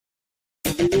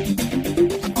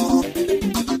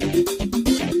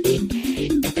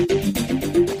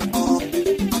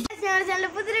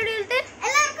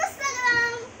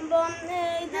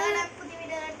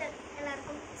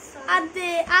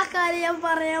അതെ, ആ കാര്യം ഞാൻ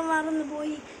പറയാൻ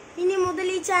മറന്നുപോയി. ഇനി മുതൽ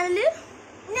ഈ ചാനല്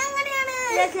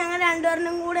ഞങ്ങൾ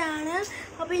രണ്ടുപേരും കൂടെയാണ്.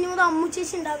 അപ്പൊ ഇനി മുതൽ അമ്മു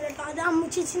ചേച്ചി ഉണ്ടാവില്ല കേട്ടോ. അത് അമ്മു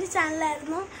ചേച്ചിന്റെ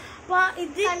ചാനലായിരുന്നു. അപ്പൊ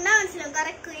ഇത്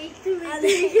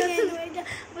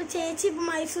അപ്പൊ ചേച്ചി ഇപ്പൊ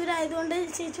മൈസൂരായതുകൊണ്ട്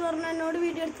ചേച്ചി പറഞ്ഞു എന്നോട്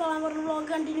വീഡിയോ എടുത്തോളാൻ പറഞ്ഞു, വ്ളോഗ്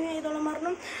കണ്ടിന്യൂ ചെയ്തോളാൻ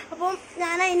പറഞ്ഞു. അപ്പം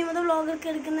ഞാൻ ഇനി മുതൽ വ്ളോഗൊക്കെ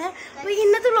എടുക്കുന്നത്. അപ്പൊ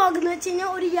ഇന്നത്തെ വ്ളോഗ് എന്ന് വെച്ച് കഴിഞ്ഞാൽ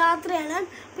ഒരു യാത്രയാണ്.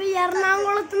 അപ്പൊ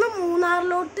എറണാകുളത്ത് നിന്ന്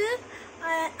മൂന്നാറിലോട്ട്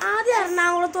ആദ്യം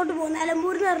എറണാകുളത്തോട്ട് പോകും,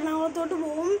 നിലമ്പൂരിൽ നിന്ന് എറണാകുളത്തോട്ട്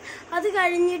പോകും. അത്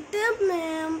കഴിഞ്ഞിട്ട്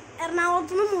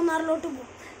എറണാകുളത്ത് നിന്ന് മൂന്നാറിലോട്ട് പോകും.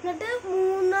 എന്നിട്ട്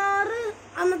മൂന്നാറ്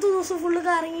അന്നത്തെ ദിവസം ഫുള്ള്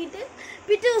കറങ്ങിയിട്ട്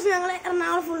പിറ്റേ ദിവസം ഞങ്ങൾ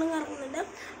എറണാകുളം ഫുള്ളും കറങ്ങുന്നുണ്ട്.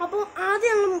 അപ്പോൾ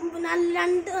ആദ്യം ഞങ്ങൾ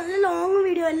നല്ല ലോങ്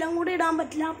വീഡിയോ എല്ലാം കൂടെ ഇടാൻ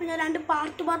പറ്റില്ല. അപ്പോൾ ഞാൻ 2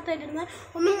 പാർട്ടായിട്ട് ഇടുന്നത്.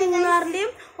 ഒന്ന്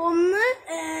മൂന്നാറിൻ്റെയും ഒന്ന്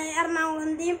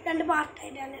എറണാകുളത്തിൻ്റെയും 2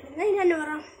 പാർട്ടായിട്ടാണ് ഇടുന്നത്. ഞാൻ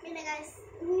പറയാം,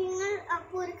 നിങ്ങൾ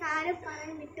അപ്പോൾ ഒരു കാര്യം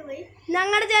പറയാൻ വിട്ടുപോയി.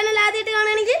 ഞങ്ങളുടെ ചാനൽ ആദ്യമായിട്ട്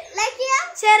കാണുകയാണെങ്കിൽ ലൈക്ക് ചെയ്യാം,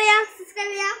 ഷെയർ ചെയ്യാം,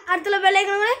 സബ്സ്ക്രൈബ് ചെയ്യാം, അടുത്തുള്ള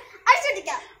ബെല്ലൈക്കൺ കൂടെ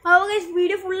അടിച്ചോട്ടിക്കാം. അപ്പോൾ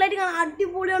വീഡിയോ ഫുള്ളായിട്ട് കാണാം.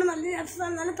 അടിപൊളിയാണ്, നല്ല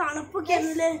രസമാണ്, നല്ല തണുപ്പൊക്കെ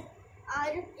ആയിരുന്നില്ലേ.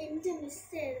 ആരും എന്ത് മിസ്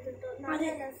ചെയ്തിട്ടോ, നല്ല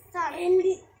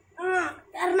രസമാണ്.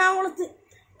 എറണാകുളത്ത്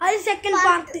അത് സെക്കൻഡ്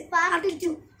പാർട്ട്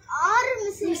 2 ആരും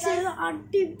മിസ് ചെയ്ത്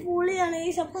അടിപൊളിയാണ്.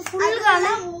 ഫുൾ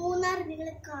കാണാം. മൂന്നാർ നിങ്ങൾ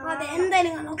കാണാം. അതെ,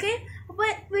 എന്തായാലും കാണാം. ഓക്കെ, അപ്പോൾ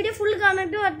വീഡിയോ ഫുൾ കാണാൻ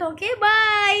കേട്ടോ. Okay,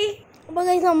 by. അപ്പോൾ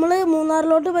ഗൈസ് നമ്മൾ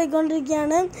മൂന്നാറിലോട്ട്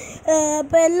പോയിക്കൊണ്ടിരിക്കുകയാണ്.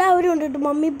 അപ്പോൾ എല്ലാവരും ഉണ്ട് കേട്ടോ,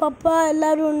 മമ്മി പപ്പ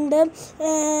എല്ലാവരും ഉണ്ട്.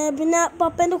 പിന്നെ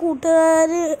പപ്പേൻ്റെ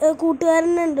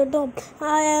കൂട്ടുകാരനുണ്ട് കേട്ടോ,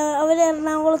 അവർ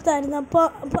എറണാകുളത്തായിരുന്നു. അപ്പോൾ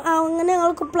അങ്ങനെ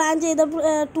ഞങ്ങൾക്ക് പ്ലാൻ ചെയ്ത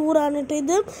ടൂറാണ് കേട്ടോ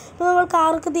ഇത്. അപ്പോൾ നമ്മൾ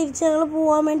കാറൊക്കെ തിരിച്ച് ഞങ്ങൾ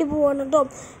പോകാൻ വേണ്ടി പോവാണ് കേട്ടോ.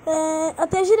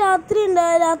 അത്യാവശ്യം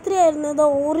രാത്രിയായിരുന്നു. ഇത്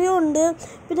ഓറിയോ ഉണ്ട്.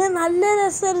 പിന്നെ നല്ല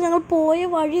രസമായിരുന്നു. ഞങ്ങൾ പോയ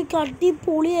വഴിയൊക്കെ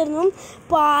അടിപൊളിയായിരുന്നു.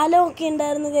 പാലമൊക്കെ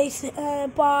ഉണ്ടായിരുന്നു ഗൈസ്,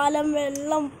 പാലം,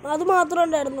 വെള്ളം, അത് മാത്രമേ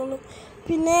ഉണ്ടായിരുന്നുള്ളൂ.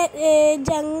 പിന്നെ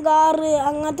ജങ്കാറ്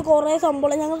അങ്ങനത്തെ കുറേ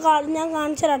സംഭവം ഞാൻ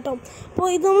കാണിച്ചു തരാം കേട്ടോ. അപ്പോൾ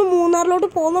ഇത് നമ്മൾ മൂന്നാറിലോട്ട്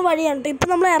പോകുന്ന വഴിയാണ് കേട്ടോ.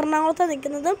 ഇപ്പം നമ്മൾ എറണാകുളത്താണ്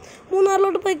നിൽക്കുന്നത്,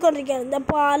 മൂന്നാറിലോട്ട് പോയിക്കൊണ്ടിരിക്കുകയാണ്.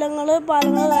 പാലങ്ങൾ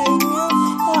കഴിഞ്ഞ്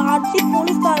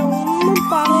അടിപൊളി സ്ഥലം, ഒന്നും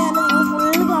പറയാനോ. നിങ്ങൾ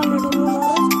ഫുള്ള് കാണും കേട്ടോ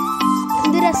മൂന്നാറ്.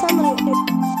 എന്ത് രസമാണെന്ന് അറിയാം.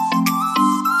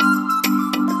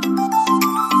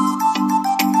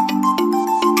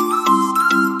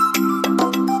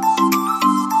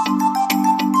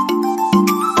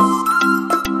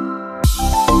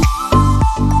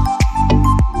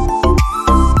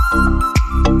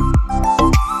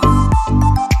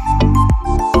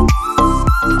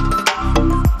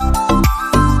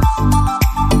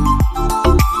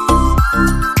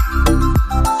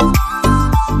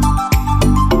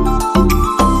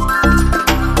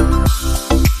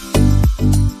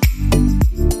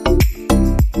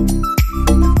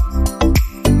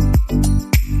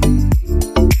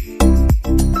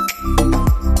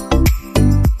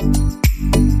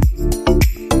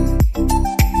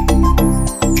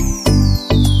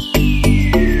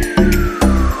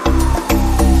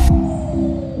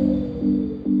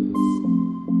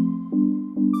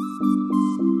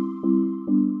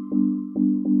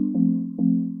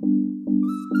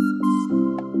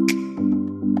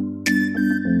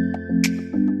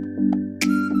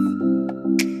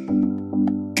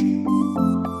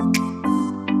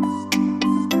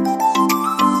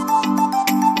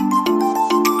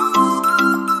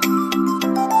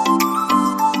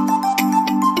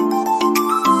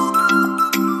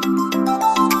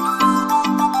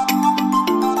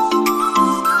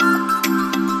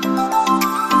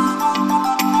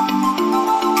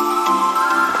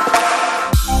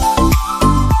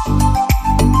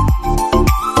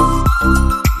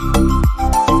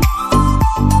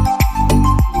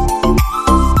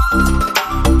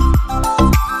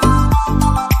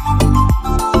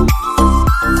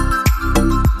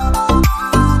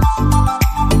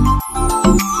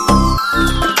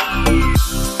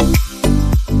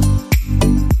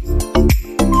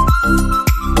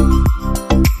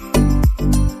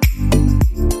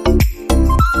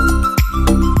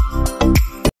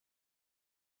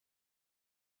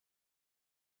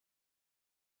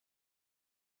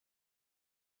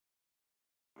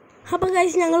 അപ്പോൾ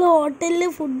കഴിച്ച് ഞങ്ങൾ ഹോട്ടലിൽ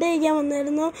ഫുഡ് കഴിക്കാൻ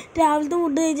വന്നായിരുന്നു. രാവിലത്തെ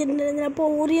ഫുഡ് കഴിച്ചിട്ടുണ്ടായിരുന്നില്ല. അപ്പോൾ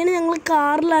ഓറിയനെ ഞങ്ങൾ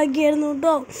കാറിലാക്കിയായിരുന്നു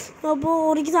കേട്ടോ. അപ്പോൾ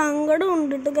ഓറിക്ക്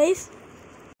സങ്കടമുണ്ട് കേട്ടോ ഗൈസ്.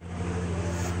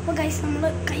 അപ്പോൾ ഗൈസ് നമ്മൾ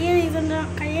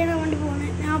കഴിയാൻ വേണ്ടി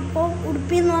പോകുന്നത്. ഞാൻ അപ്പോൾ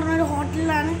ഉടുപ്പി എന്ന് പറഞ്ഞൊരു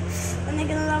ഹോട്ടലിലാണ്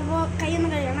വന്നിരിക്കുന്നത്. അപ്പോൾ കൈയൊന്ന്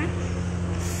കഴിയണേ.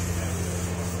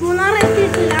 മൂന്നാർ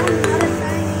എത്തിയിട്ടില്ല. മൂന്നാർ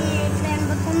എത്താൻ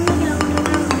 81 കിലോമീറ്റർ.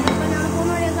 അപ്പോൾ ഞങ്ങൾ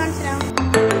പോകുന്ന വഴിയൊക്കെ കാണിച്ചു തരാം.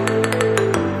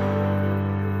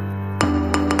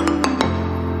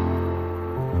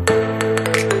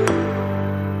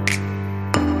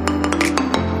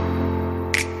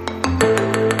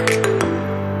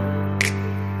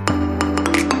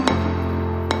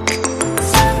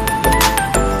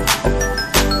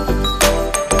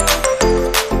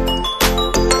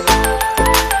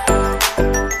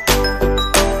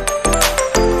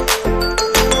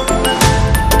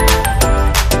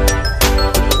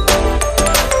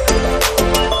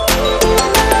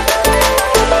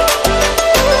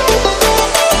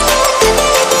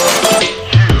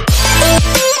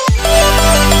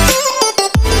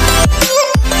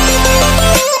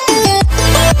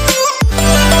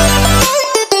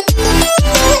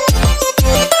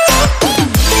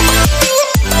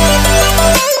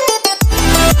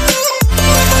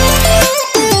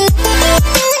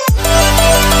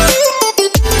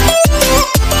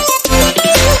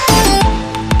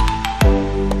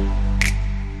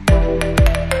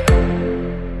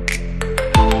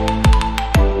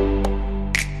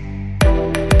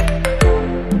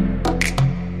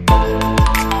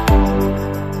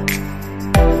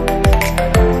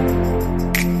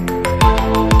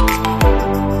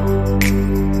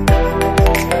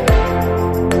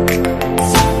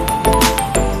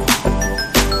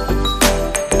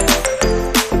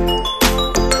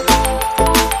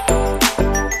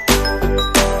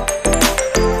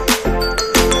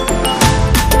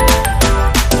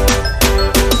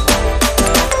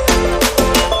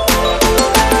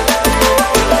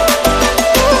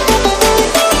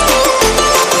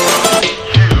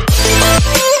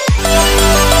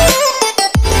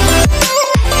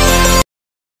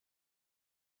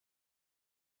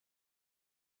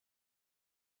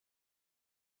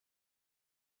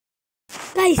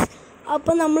 ഗൈസ്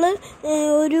അപ്പോൾ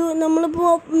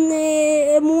നമ്മളിപ്പോൾ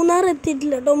മൂന്നാർ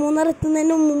എത്തിയിട്ടില്ല കേട്ടോ. മൂന്നാർ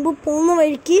എത്തുന്നതിന് മുമ്പ് പോകുന്ന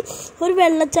വഴിക്ക് ഒരു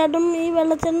വെള്ളച്ചാട്ടം, ഈ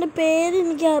വെള്ളച്ചാട്ടൻ്റെ പേര്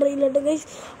എനിക്ക് അറിയില്ല കേട്ടോ ഗൈസ്.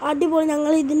 അടിപൊളി.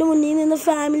 ഞങ്ങൾ ഇതിൻ്റെ മുന്നിൽ നിന്ന്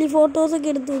ഫാമിലി ഫോട്ടോസൊക്കെ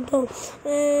എടുത്തു കേട്ടോ.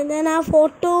 ഞാൻ ആ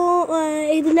ഫോട്ടോ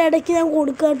ഇതിൻ്റെ ഇടയ്ക്ക് ഞാൻ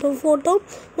കൊടുക്കാം കേട്ടോ. ഫോട്ടോ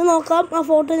ഞാൻ നോക്കാം, ആ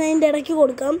ഫോട്ടോ ഞാൻ ഇതിൻ്റെ ഇടയ്ക്ക്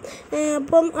കൊടുക്കാം.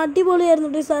 അപ്പം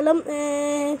അടിപൊളിയായിരുന്നു കേട്ടോ ഈ സ്ഥലം.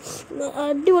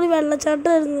 അടിപൊളി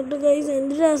വെള്ളച്ചാട്ടമായിരുന്നു കേട്ടോ ഗൈസ്.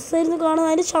 എന്ത് രസമായിരുന്നു കാണാൻ.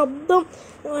 അതിൻ്റെ ശബ്ദം,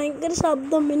 ഭയങ്കര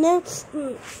ശബ്ദം, പിന്നെ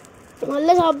നല്ല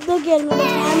ശബ്ദമൊക്കെ ആയിരുന്നു.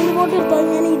 ഫാമിലി ഫോട്ടോ എടുത്താൽ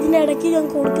ഞാൻ ഇതിൻ്റെ ഇടയ്ക്ക് ഞാൻ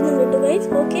കൊടുക്കുന്നുണ്ട് കേട്ടോ ഗൈസ്.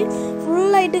 ഓക്കെ,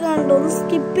 ഫുള്ളായിട്ട് കാണട്ടോ, ഒന്ന്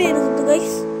സ്കിപ്പ് ചെയ്തിട്ട്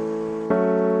ഗൈസ്.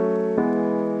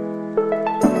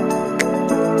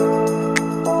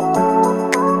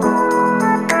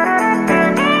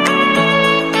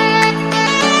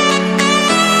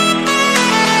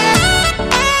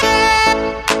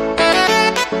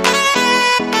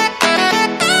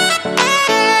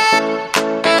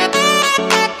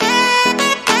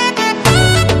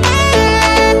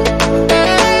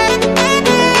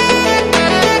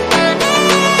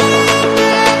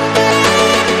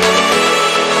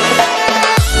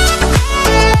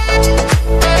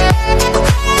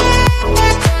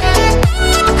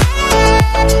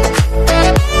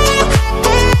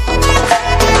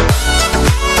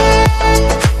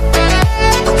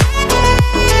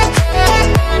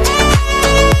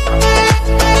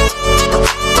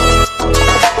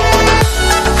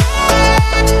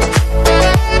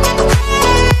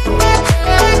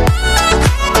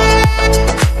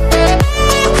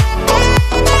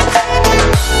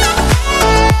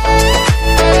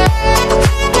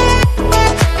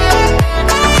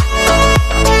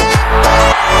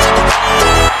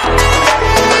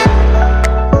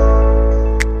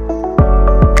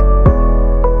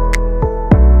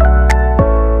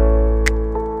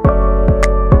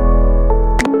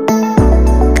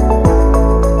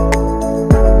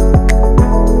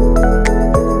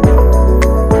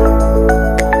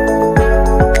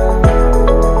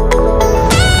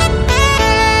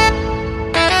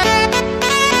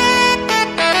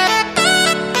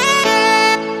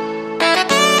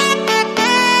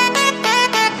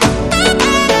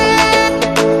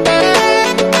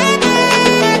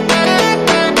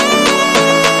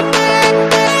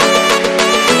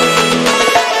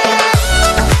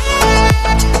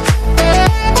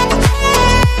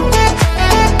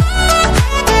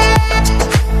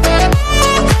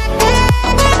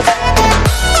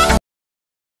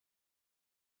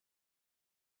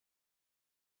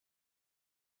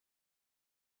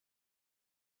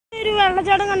 ഒരു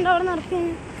വെള്ളച്ചാട്ടം കണ്ടോ അവിടെ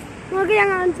നടക്കുന്നു. നോക്കി ഞാൻ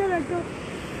കാണിച്ചത് കേട്ടോ.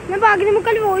 ഞാൻ പകുതി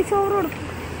മുക്കാൽ വോയിസ് ഓവർ കൊടുക്കും.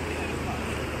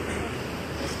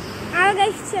 ആ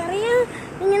ഗൈസ്, ചെറിയ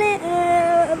ഇങ്ങനെ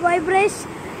വൈബ്രേഷൻ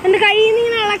എൻ്റെ കയ്യിൽ നിന്ന്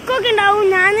ഇങ്ങനെ ഇളക്കമൊക്കെ ഉണ്ടാവും.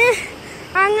 ഞാൻ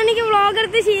അങ്ങനെയൊക്കെ വ്ളോഗ്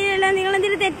എടുത്ത് ശരിയല്ല.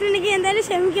 നിങ്ങളെന്തെങ്കിലും തെറ്റുണ്ടെങ്കിൽ എന്തായാലും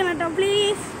ക്ഷമിക്കണം കേട്ടോ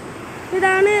പ്ലീസ്.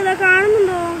 ഇതാണ്, ഇതാ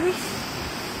കാണുന്നുണ്ടോ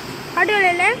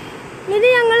അടിപൊളിയല്ലേ. ഇത്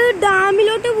ഞങ്ങൾ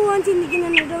ഡാമിലോട്ട് പോകാൻ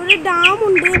ചിന്തിക്കുന്നുണ്ട് കേട്ടോ. ഒരു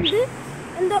ഡാമുണ്ട്, ഇത്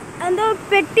എന്തോ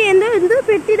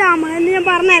പെട്ടി ഡാം എന്ന് ഞാൻ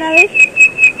പറഞ്ഞുതരാവേ.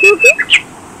 നോക്ക്,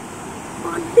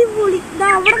 അടിപൊളി. ഇതാ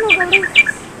അവിടെ നോക്കാം, അവിടെ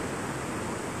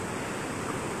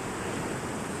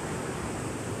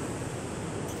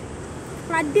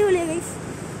അടിപൊളിയാ ഗൈസ്.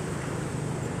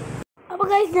 അപ്പോൾ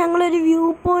ഗൈസ് ഞങ്ങളൊരു വ്യൂ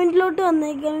പോയിന്റിലോട്ട്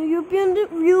വന്നേക്കാണ്.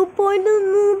 വ്യൂ പോയിന്റ്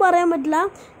ഒന്നും പറയാൻ പറ്റില്ല.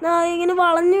 ഇങ്ങനെ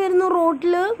വളഞ്ഞു വരുന്ന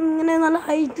റോട്ടിൽ ഇങ്ങനെ നല്ല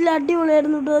ഹൈറ്റിൽ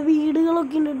അടിപൊളിയായിരുന്നു കേട്ടോ.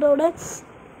 വീടുകളൊക്കെ ഉണ്ട് കേട്ടോ അവിടെ.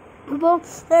 അപ്പോൾ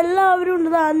എല്ലാവരും ഉണ്ട്.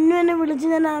 അന്നു എന്നെ വിളിച്ച്,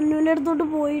 ഞാൻ അന്നുവിൻ്റെ അടുത്തോട്ട്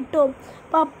പോയിട്ടോ.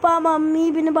 പപ്പ, മമ്മി,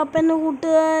 പിന്നെ പപ്പൻ്റെ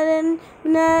കൂട്ടുകാരൻ,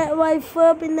 പിന്നെ വൈഫ്,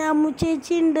 പിന്നെ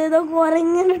അമ്മുച്ചേച്ചി ഉണ്ട്. ഇതൊക്കെ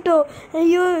കുരങ്ങൻ കേട്ടോ.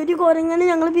 അയ്യോ, ഒരു കുരങ്ങനെ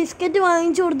ഞങ്ങൾ ബിസ്ക്കറ്റ്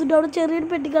വാങ്ങിച്ചു കൊടുത്തിട്ടോ. അവിടെ ചെറിയൊരു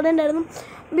പെട്ടിക്കട ഉണ്ടായിരുന്നു.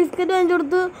 ബിസ്ക്കറ്റ് വാങ്ങിച്ചു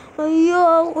കൊടുത്ത് അയ്യോ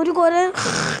ഒരു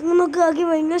കുരങ്ങനൊക്കെ ആക്കി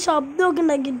ഭയങ്കര ശബ്ദമൊക്കെ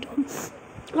ഉണ്ടാക്കിട്ടോ.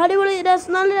 അടിപൊളി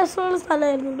നല്ല രസമുള്ള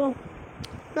സ്ഥലമായിരുന്നു കേട്ടോ.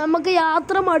 നമുക്ക്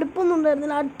യാത്ര മടുപ്പൊന്നും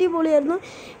ഉണ്ടായിരുന്നില്ല, അടിപൊളിയായിരുന്നു.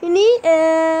 ഇനി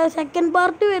സെക്കൻഡ്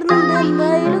പാർട്ട് വരുന്നുണ്ട്,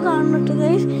 എന്തായാലും കാണണം കേട്ടോ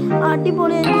ഗൈസ്.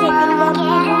 അടിപൊളിയായിരുന്നു സെക്കൻഡ് പാർട്ട്.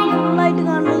 ഫുള്ളായിട്ട്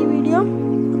കാണണം ഈ വീഡിയോ.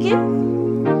 Okay,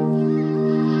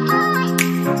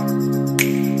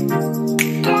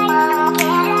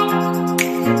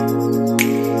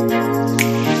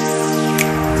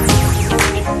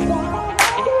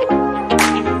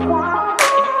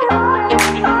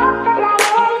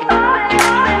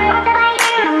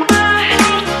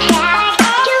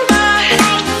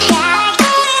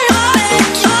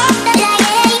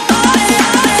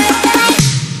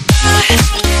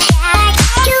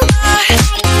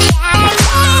 Yeah.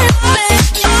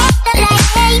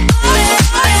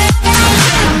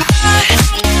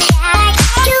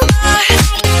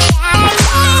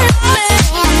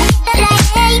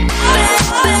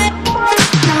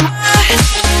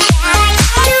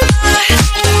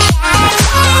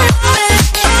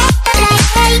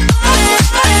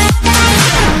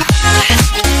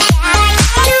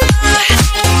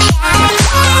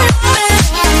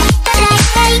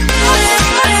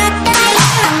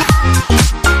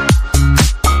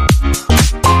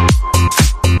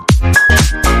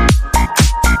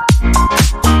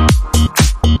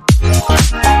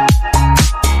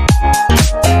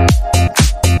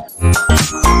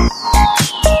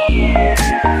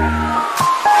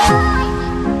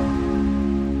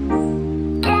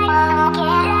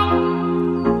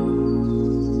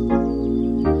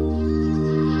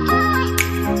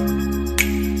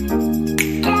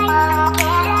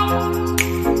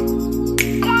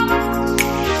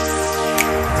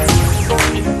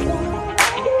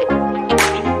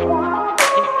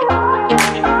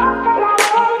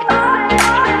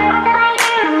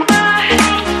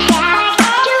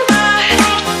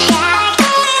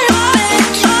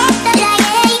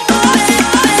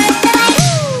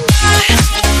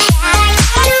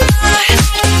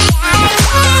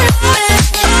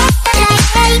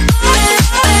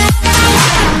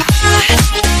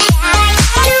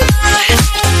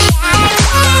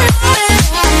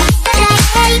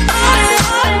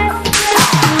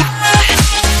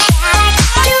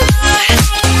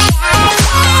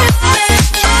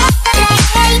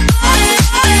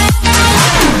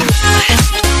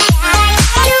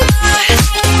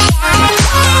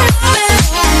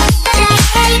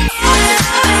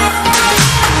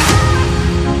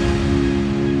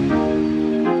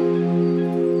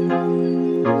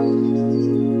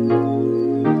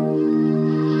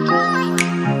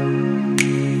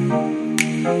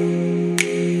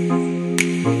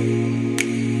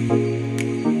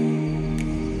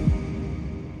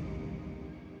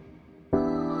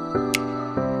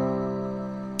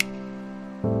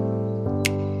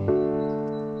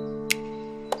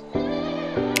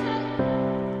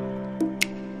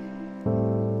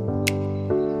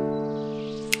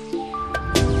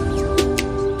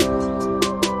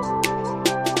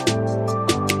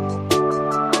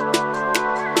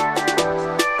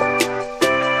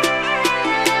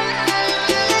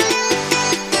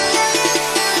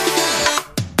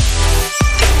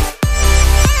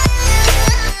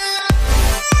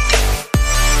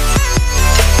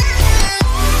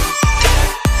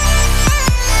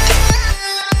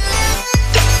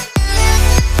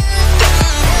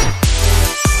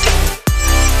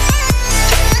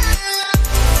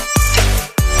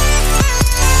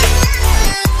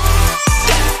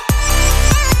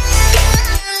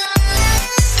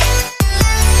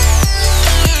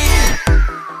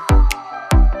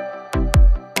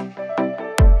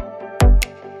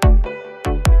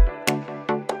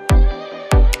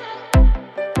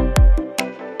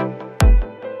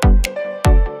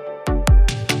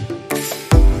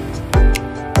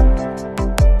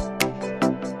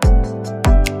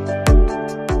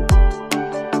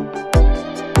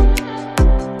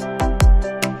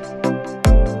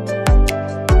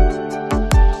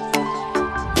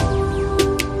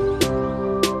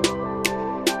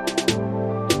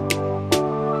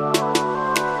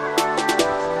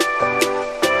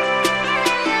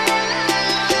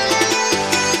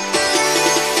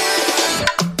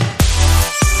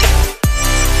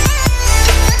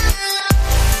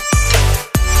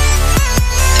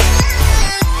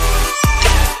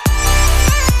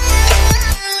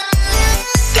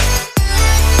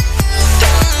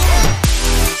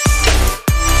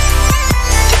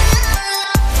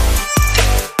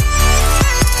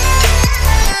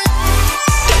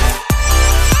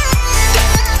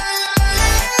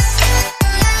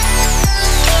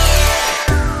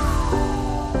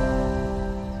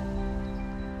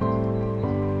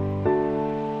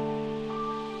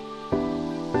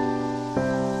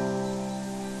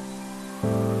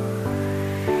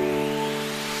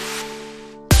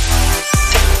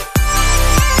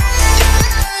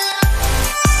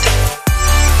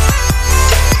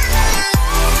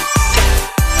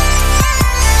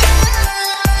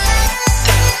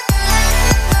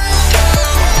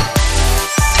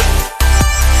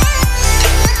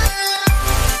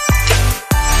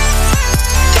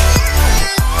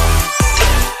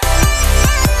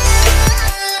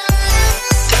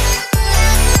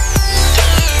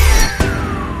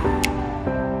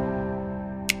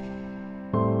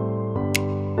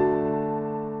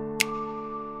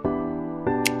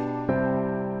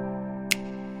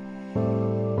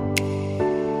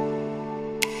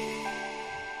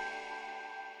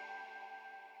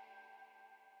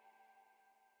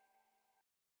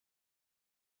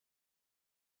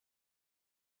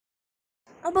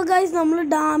 അപ്പോൾ ഗൈസ് നമ്മൾ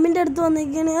ഡാമിൻ്റെ അടുത്ത്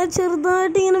വന്നിരിക്കുകയാണ്. അത്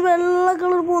ചെറുതായിട്ട് ഇങ്ങനെ വെള്ള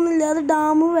കളർ പോകുന്നില്ല, അത്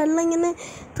ഡാം വെള്ളം ഇങ്ങനെ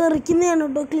തെറിക്കുന്നതാണ്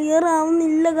കേട്ടോ, ക്ലിയർ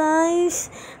ആവുന്നില്ല ഗൈസ്.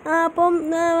 അപ്പം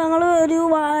ഞങ്ങൾ ഒരു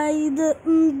ഇത്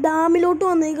ഡാമിലോട്ട്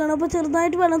വന്നിരിക്കുകയാണ്. അപ്പോൾ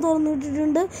ചെറുതായിട്ട് വെള്ളം തുറന്നു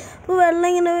വിട്ടിട്ടുണ്ട്. അപ്പോൾ വെള്ളം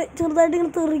ഇങ്ങനെ ചെറുതായിട്ട്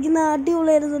ഇങ്ങനെ തെറിക്കുന്ന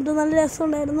അടിപൊളിയായിരുന്നു കേട്ടോ, നല്ല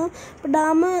രസമുണ്ടായിരുന്നു. അപ്പോൾ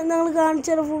ഡാം ഞങ്ങൾ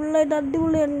കാണിച്ചു തരാം, ഫുള്ളായിട്ട്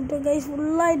അടിപൊളിയാണ് കേട്ടോ ഗൈസ്.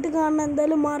 ഫുള്ളായിട്ട് കാണണം,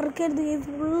 എന്തായാലും മറക്കരുത് ഗൈസ്,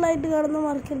 ഫുള്ളായിട്ട് കാണുന്നത്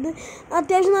മറക്കരുത്.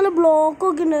 അത്യാവശ്യം നല്ല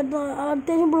ബ്ലോക്കൊക്കെ ഉണ്ട് കേട്ടോ,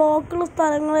 അത്യാവശ്യം ബ്ലോക്കുള്ള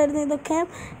സ്ഥലങ്ങളായിരുന്നു ഇതൊക്കെ.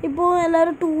 ഇപ്പോൾ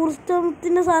എല്ലാവരും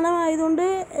ടൂറിസത്തിൻ്റെ സ്ഥലമായതുകൊണ്ട്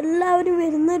എല്ലാവരും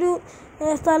വരുന്നൊരു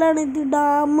സ്ഥലമാണ് ഇത്,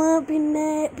 ഡാം.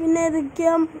 പിന്നെ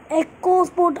ഏതൊക്കെയാണ് എക്കോ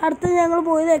സ്പോട്ട്, അടുത്ത് ഞങ്ങൾ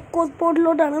പോയത് എക്കോ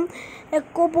സ്പോട്ടിലോട്ടാണ്.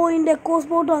 എക്കോ പോയിൻ്റ്, എക്കോ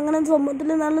സ്പോട്ടും അങ്ങനെ സംഭവത്തിൽ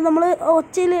നല്ല നമ്മൾ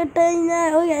ഒച്ചയിൽ ഇട്ട്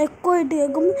കഴിഞ്ഞാൽ എക്കോ ഇട്ട്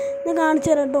കേൾക്കും. ഞാൻ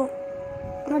കാണിച്ചു തരാം കേട്ടോ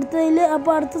അടുത്തതിൽ.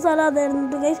 അപ്പോൾ അടുത്ത സ്ഥലം അതായിരുന്നു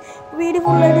കേട്ടോ ഗൈസ്. വീഡിയോ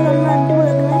ഫുള്ളായിട്ട് കാണാൻ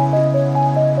അടിപൊളിയായിരുന്നു.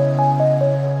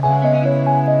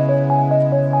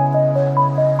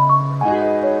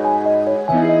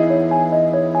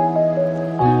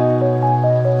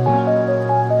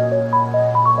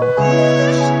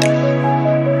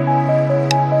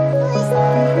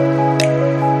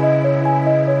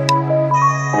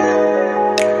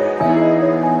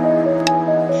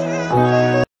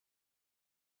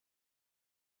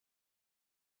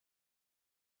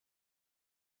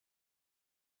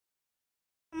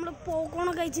 നമ്മൾ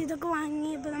പോക്കോണൊക്കെ കഴിച്ച് ഇതൊക്കെ വാങ്ങി.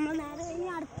 ഇപ്പോൾ നമ്മൾ നേരെ കഴിഞ്ഞ്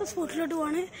അടുത്ത സ്പോട്ടിലോട്ട്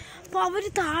പോകണേ. അപ്പോൾ അവർ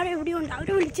താഴെ എവിടെയും ഉണ്ട്, അവർ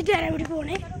വിളിച്ചിട്ട് വരാൻ എവിടെ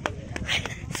പോകണേ.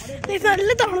 നല്ല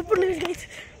തണുപ്പുണ്ട് കഴിച്ച്,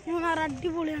 മൂന്നാർ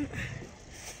അടിപൊളിയാണ്.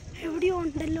 എവിടെയോ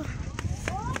ഉണ്ടല്ലോ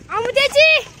അമ്മ ചേച്ചി,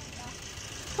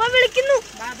 വിളിക്കുന്നു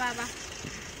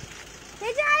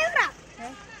ചേച്ചി.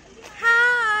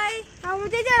 ഹായ് അമ്മ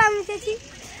ചേച്ചി, അമ്മ ചേച്ചി.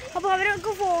 അപ്പോൾ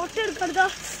അവരൊക്കെ ഫോട്ടോ എടുക്കട്ടോ.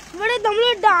 ഇവിടെ നമ്മൾ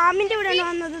ഡാമിൻ്റെ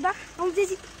ഇവിടെയാണ് വന്നത്. അമ്മ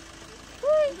ചേച്ചി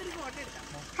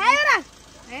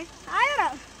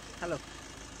ഹലോ.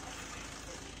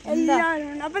 എല്ലാവരും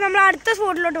ഉണ്ട്. അപ്പൊ നമ്മൾ അടുത്ത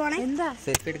സ്പോട്ടിലോട്ട് പോണേ.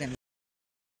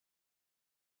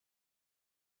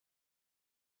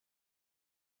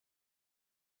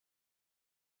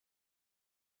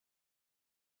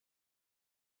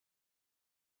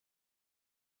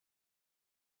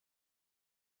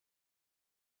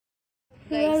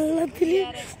 വെള്ളത്തില്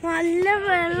നല്ല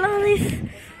വെള്ളം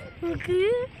നമുക്ക്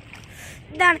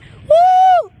ഇതാണ്.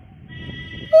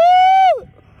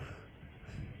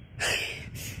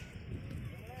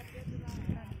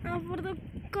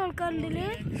 അപ്പുറത്തൊക്കെ ആൾക്കാരുണ്ടല്ലേ,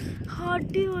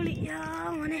 അടിപൊളി.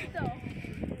 മോനെ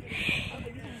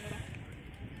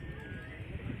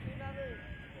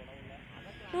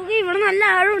നോക്കി, ഇവിടെ നല്ല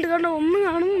ആഴമുണ്ട് കണ്ടോ, ഒന്നും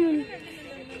കാണുന്നൊന്നുമില്ല.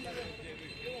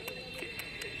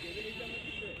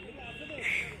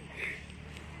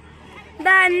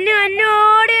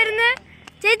 ഓടി വരുന്ന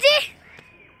ചേച്ചി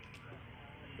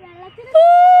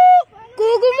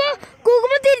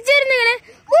കൂകുമ്പോ തിരിച്ചു വരുന്നേ,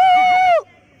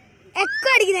 എക്കോ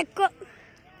അടിക്കുന്ന എക്കോ.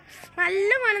 നല്ല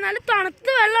മഴ, നല്ല തണുത്ത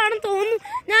വെള്ളമാണെന്ന് തോന്നുന്നു.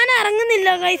 ഞാൻ ഇറങ്ങുന്നില്ല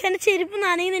ഗൈസ്, എൻ്റെ ചെരുപ്പ്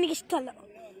നനയുന്നത് എനിക്ക് ഇഷ്ടമല്ല.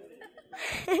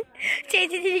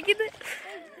 ചേച്ചി ചിരിക്കുന്നത്.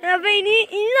 അപ്പൊ ഇനി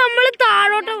നമ്മൾ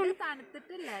താഴോട്ട്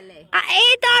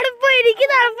തണുപ്പോ, എനിക്ക്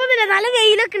തണുപ്പൊന്നുമില്ല, നല്ല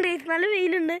വെയിലൊക്കെ ഉണ്ട്, നല്ല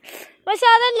വെയിലുണ്ട്. പക്ഷെ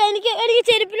അതല്ല, എനിക്ക്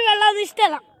ചെരുപ്പിൽ വെള്ളം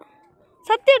ഇഷ്ടമല്ല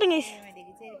സത്യമായിട്ടും ഗൈസ്.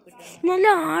 നല്ല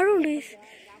ആഴമുണ്ട് ഗൈസ്,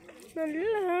 നല്ല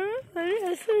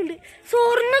രസമുണ്ട്.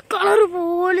 സ്വർണ്ണ കളറ്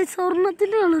പോലെ,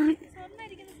 സ്വർണത്തിന്റെ കളറ്,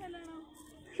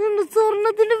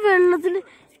 സ്വർണത്തിന്റെ വെള്ളത്തിന്റെ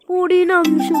പൊടിയുടെ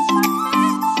അംശം,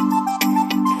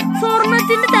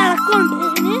 സ്വർണത്തിന്റെ തിളക്കമുണ്ട്.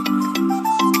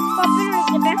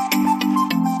 വിളിക്കട്ടെ.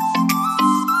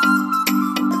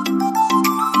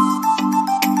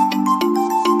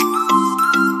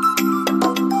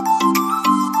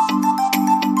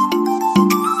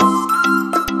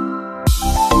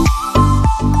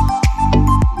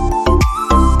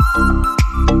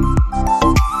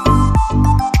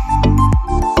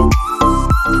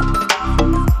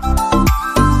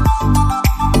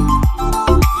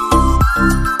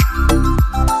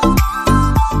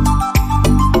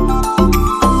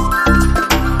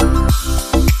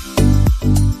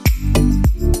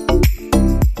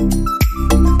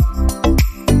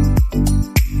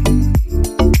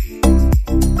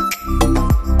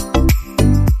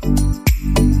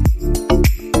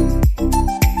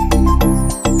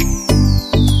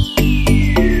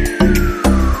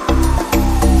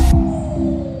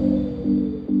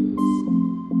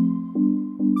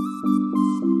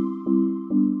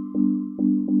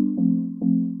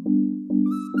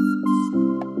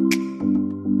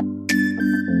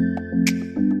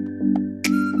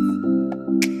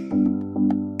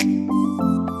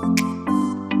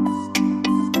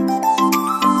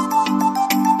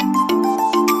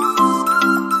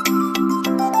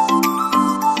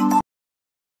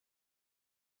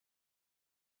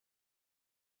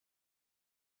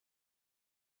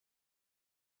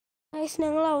 ഗൈസ്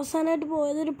ഞങ്ങൾ അവസാനമായിട്ട്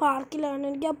പോയത് ഒരു പാർക്കിലാണ്.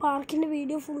 എനിക്ക് ആ പാർക്കിൻ്റെ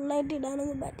വീഡിയോ ഫുള്ളായിട്ട്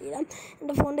ഇടാനൊന്നും പറ്റിയില്ല.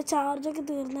 എൻ്റെ ഫോണിൻ്റെ ചാർജൊക്കെ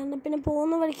തീർന്നായിരുന്നു. പിന്നെ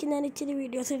പോകുന്ന വഴിക്ക് ഞാൻ ഇച്ചിരി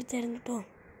വീഡിയോസ് എടുത്തായിരുന്നു കേട്ടോ.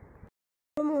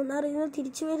 മൂന്നാറിൽ നിന്ന്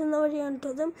തിരിച്ചു വരുന്ന വഴിയാണ്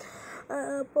കേട്ടോ അത്.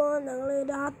 അപ്പോൾ ഞങ്ങൾ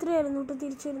രാത്രിയായിരുന്നു കേട്ടോ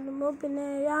തിരിച്ചു വരുമ്പോൾ. പിന്നെ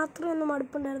യാത്രയൊന്നും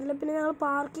മടുപ്പുണ്ടായിരുന്നില്ല. പിന്നെ ഞങ്ങൾ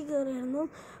പാർക്കിൽ കയറിയായിരുന്നു.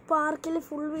 പാർക്കിൽ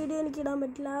ഫുൾ വീഡിയോ എനിക്ക് ഇടാൻ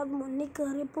പറ്റില്ല. മുന്നിൽ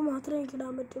കയറിയപ്പോൾ മാത്രമേ എനിക്ക്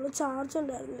ഇടാൻ പറ്റുള്ളൂ. ചാർജ്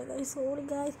ഉണ്ടായിരുന്നില്ല ഗൈസ്, സോറി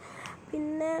ഗൈസ്.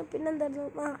 പിന്നെ എന്തായിരുന്നു,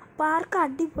 പാർക്ക്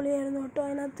അടിപൊളിയായിരുന്നു കേട്ടോ.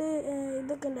 അതിനകത്ത്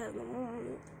ഇതൊക്കെ ഉണ്ടായിരുന്നു,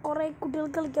 കുറേ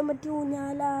കുട്ടികൾക്ക് കളിക്കാൻ പറ്റിയ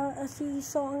ഊഞ്ഞാല,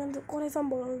 സീസോ, അങ്ങനത്തെ കുറേ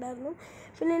സംഭവങ്ങളുണ്ടായിരുന്നു.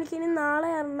 പിന്നെ എനിക്കിനി നാളെ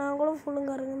എറണാകുളം ഫുള്ളും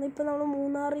കറങ്ങുന്നത്. ഇപ്പോൾ നമ്മൾ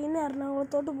മൂന്നാറിൽ നിന്ന്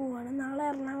എറണാകുളത്തോട്ട് പോവുകയാണ്. നാളെ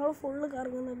എറണാകുളം ഫുള്ള്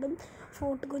കറങ്ങുന്നുണ്ട്.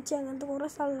 ഫോർട്ട് കൊച്ചി അങ്ങനത്തെ കുറേ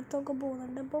സ്ഥലത്തൊക്കെ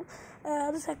പോകുന്നുണ്ട്. അപ്പം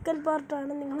അത് സെക്കൻഡ്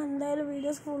പാർട്ടാണ്. നിങ്ങൾ എന്തായാലും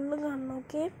വീഡിയോസ് ഫുള്ളും കാണണം.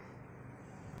 ഓക്കെ,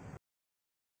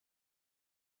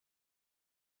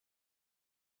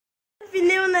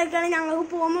 പിന്നെ വന്നേക്കാണ് ഞങ്ങൾക്ക്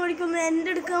പോകുമ്പോൾ വഴിക്കൊന്നും എൻ്റെ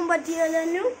എടുക്കാൻ പറ്റിയില്ല.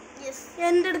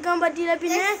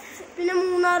 പിന്നെ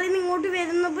മൂന്നാറിൽ നിന്ന് ഇങ്ങോട്ട്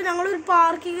വരുന്നപ്പോൾ ഞങ്ങളൊരു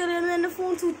പാർക്കിൽ കയറിയായിരുന്നു. എൻ്റെ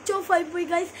ഫോൺ സ്വിച്ച് ഓഫ് ആയിപ്പോയി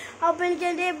ഗൈസ്. അപ്പോൾ എനിക്ക്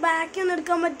എൻ്റെ ബാക്കൊന്നും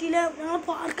എടുക്കാൻ പറ്റിയില്ല. ഞങ്ങൾ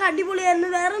പാർക്ക് അടിപൊളിയായിരുന്നു.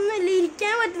 വേറെ ഒന്നും ഇല്ല,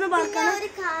 ഇരിക്കാൻ പറ്റുന്ന പാർക്കാണ്. ഒരു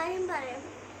കാര്യം പറയാം,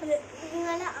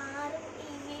 നിങ്ങൾ ആരും ഈ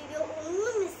വീഡിയോ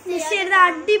ഒന്നും മിസ് ചെയ്തത്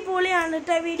അടിപൊളിയാണ്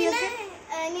കേട്ടോ വീഡിയോ.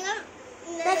 നിങ്ങൾ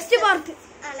നെക്സ്റ്റ് പാർട്ട്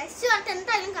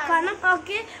എന്തായാലും കാണണം.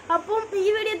 ഓക്കെ, അപ്പം ഈ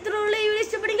വീഡിയോ ഇത്ര ഉള്ളൂ. ഈ വീഡിയോ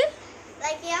ഇഷ്ടപ്പെടുമെങ്കിൽ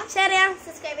ലൈക്ക് ചെയ്യാം, ഷെയർ ചെയ്യാം,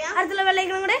 സബ്സ്ക്രൈബ് ചെയ്യാം, അടുത്തുള്ള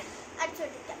ബെല്ലൈക്കണും കൂടെ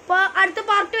അടിച്ചുകൊടുക്കാം. അപ്പോൾ അടുത്ത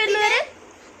പാർട്ട് വരുന്നവരെ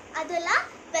അതല്ല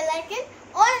ബെല്ലൈക്കൺ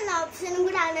ഓൾ എന്ന ഓപ്ഷനും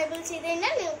കൂടെ എനേബിൾ ചെയ്ത്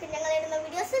കഴിഞ്ഞാൽ നിങ്ങൾക്ക് ഞങ്ങൾ ഇടുന്ന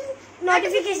വീഡിയോസ്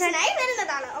നോട്ടിഫിക്കേഷനായി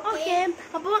വരുന്നതാണ്. ഓക്കെ,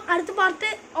 അപ്പോൾ അടുത്ത പാർട്ട്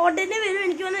ഉടനെ വരും.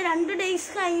 എനിക്ക് വന്ന് 2 days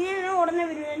കഴിഞ്ഞ് ഉടനെ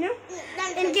വരും.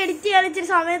 എനിക്ക് എഡിറ്റ് ചെയ്യാൻ ഇച്ചിരി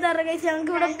സമയം തരാം ഗൈസ്.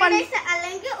 ഞങ്ങൾക്ക് ഇവിടെ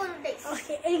അല്ലെങ്കിൽ ഒരു ഡേ.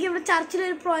 ഓക്കെ, എനിക്കിവിടെ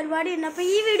ചർച്ചിലൊരു പരിപാടി ഉണ്ട്. അപ്പോൾ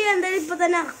ഈ വീഡിയോ എന്തായാലും ഇപ്പോൾ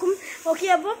തന്നെ ഇറക്കും. ഓക്കെ,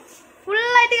 അപ്പോൾ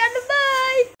ഫുള്ളായിട്ട് കണ്ടു.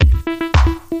 ബൈ.